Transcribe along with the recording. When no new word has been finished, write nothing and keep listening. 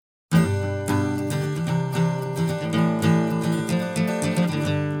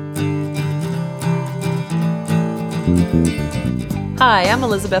Hi, I'm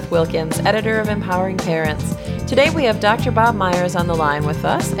Elizabeth Wilkins, editor of Empowering Parents. Today we have Dr. Bob Myers on the line with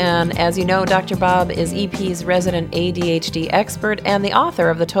us, and as you know, Dr. Bob is EP's resident ADHD expert and the author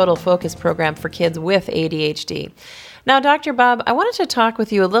of the Total Focus program for kids with ADHD. Now, Dr. Bob, I wanted to talk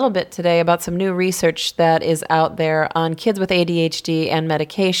with you a little bit today about some new research that is out there on kids with ADHD and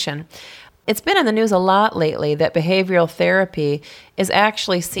medication. It's been in the news a lot lately that behavioral therapy is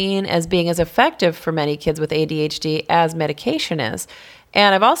actually seen as being as effective for many kids with ADHD as medication is.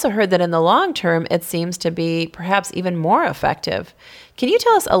 And I've also heard that in the long term, it seems to be perhaps even more effective. Can you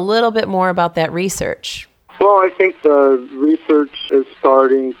tell us a little bit more about that research? Well, I think the research is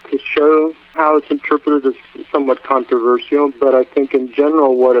starting to show how it's interpreted as somewhat controversial, but I think in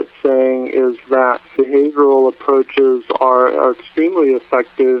general what it's saying is that behavioral approaches are extremely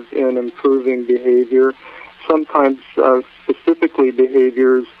effective in improving behavior, sometimes specifically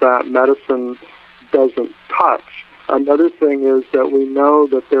behaviors that medicine doesn't touch. Another thing is that we know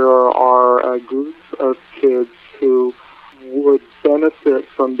that there are groups of kids who would benefit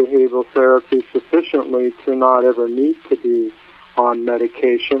from behavioral therapy sufficiently to not ever need to be on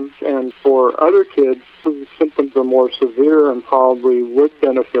medications. And for other kids whose symptoms are more severe and probably would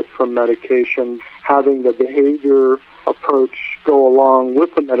benefit from medication, having the behavior approach go along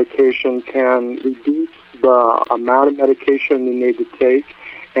with the medication can reduce the amount of medication you need to take.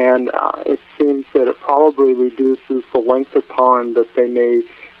 And it seems that it probably reduces the length of time that they may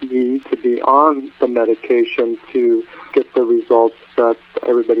need to be on the medication to get the results that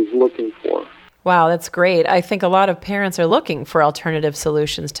everybody's looking for. Wow, that's great. I think a lot of parents are looking for alternative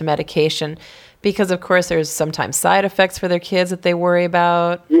solutions to medication because, of course, there's sometimes side effects for their kids that they worry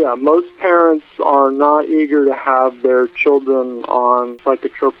about. Yeah, most parents are not eager to have their children on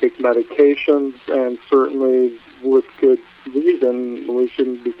psychotropic medications, and certainly with good reason, we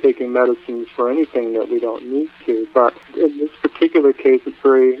shouldn't be taking medicines for anything that we don't need to. But in this particular case, it's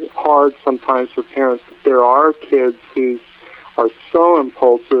very hard sometimes for parents. There are kids who are so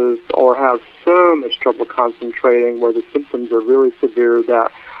impulsive or have so much trouble concentrating where the symptoms are really severe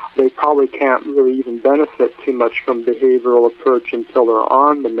that they probably can't really even benefit too much from behavioral approach until they're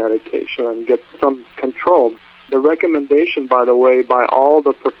on the medication and get some control. The recommendation, by the way, by all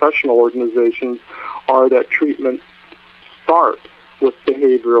the professional organizations are that treatment start with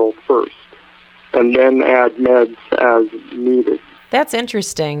behavioral first and then add meds as needed. That's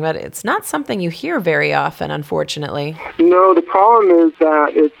interesting, but it's not something you hear very often, unfortunately. No, the problem is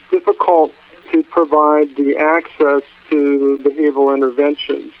that it's difficult to provide the access to behavioral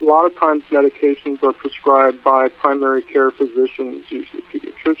interventions. A lot of times medications are prescribed by primary care physicians, usually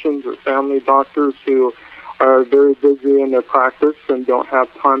pediatricians or family doctors who are very busy in their practice and don't have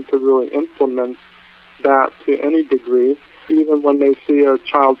time to really implement that to any degree. Even when they see a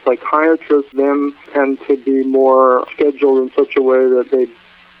child psychiatrist, them tend to be more scheduled in such a way that they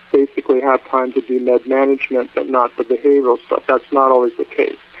basically have time to do med management, but not the behavioral stuff. That's not always the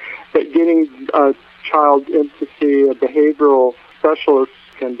case. But getting a child in to see a behavioral specialist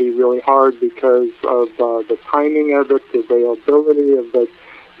can be really hard because of the timing of it, the availability of the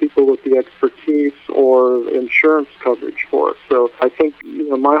people with the expertise or insurance coverage for it. So I think,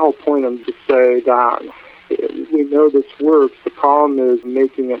 my whole point is to say that we know this works. The problem is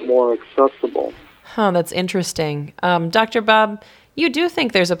making it more accessible. That's interesting. Dr. Bob, you do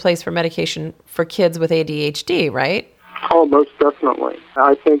think there's a place for medication for kids with ADHD, right? Oh, most definitely.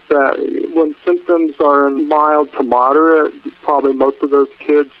 I think that when symptoms are mild to moderate, probably most of those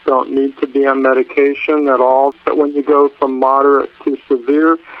kids don't need to be on medication at all. But when you go from moderate to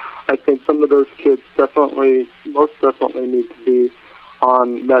severe, I think some of those kids most definitely need to be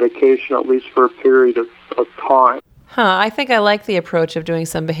on medication, at least for a period of time. I think I like the approach of doing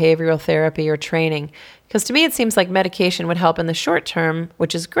some behavioral therapy or training, because to me it seems like medication would help in the short term,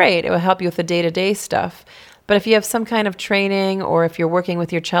 which is great. It will help you with the day-to-day stuff. But if you have some kind of training or if you're working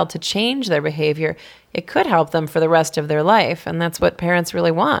with your child to change their behavior, it could help them for the rest of their life, and that's what parents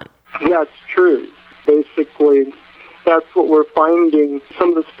really want. That's true. Basically, that's what we're finding.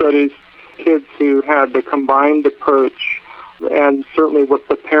 Some of the studies, kids who had the combined approach, and certainly with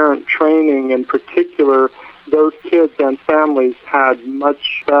the parent training in particular, those kids and families had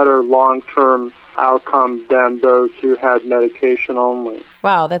much better long-term outcomes than those who had medication only.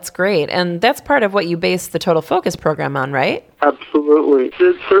 Wow, that's great. And that's part of what you base the Total Focus program on, right? Absolutely.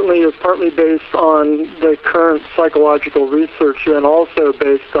 It certainly is partly based on the current psychological research and also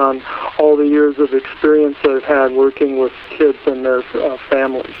based on all the years of experience I've had working with kids and their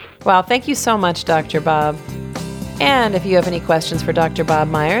families. Wow, thank you so much, Dr. Bob. And if you have any questions for Dr. Bob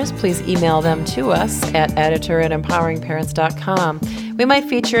Myers, please email them to us at editor@empoweringparents.com. We might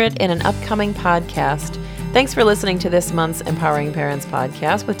feature it in an upcoming podcast. Thanks for listening to this month's Empowering Parents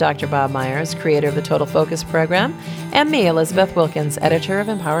podcast with Dr. Bob Myers, creator of the Total Focus program, and me, Elizabeth Wilkins, editor of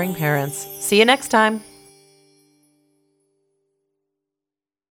Empowering Parents. See you next time.